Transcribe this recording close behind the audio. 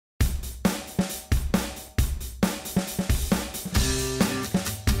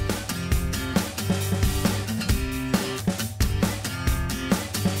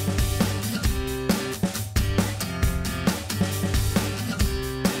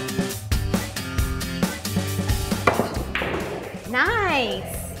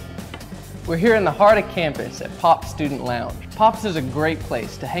Nice! We're here in the heart of campus at Pop's Student Lounge. Pop's is a great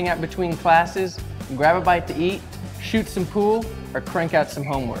place to hang out between classes, grab a bite to eat, shoot some pool, or crank out some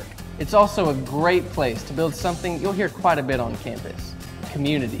homework. It's also a great place to build something you'll hear quite a bit on campus: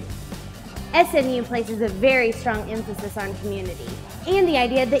 community. SNU places a very strong emphasis on community and the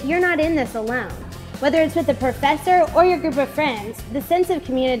idea that you're not in this alone. Whether it's with a professor or your group of friends, the sense of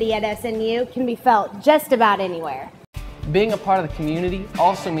community at SNU can be felt just about anywhere. Being a part of the community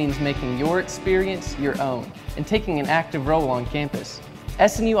also means making your experience your own and taking an active role on campus.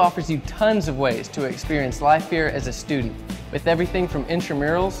 SNU offers you tons of ways to experience life here as a student, with everything from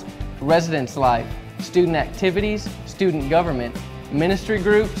intramurals, residence life, student activities, student government, ministry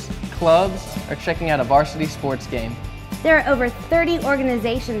groups, clubs, or checking out a varsity sports game. There are over 30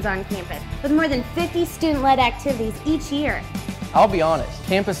 organizations on campus, with more than 50 student-led activities each year. I'll be honest,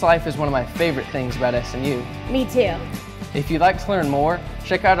 campus life is one of my favorite things about SNU. Me too. If you'd like to learn more,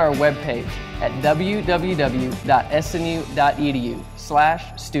 check out our webpage at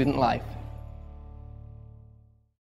www.snu.edu/studentlife.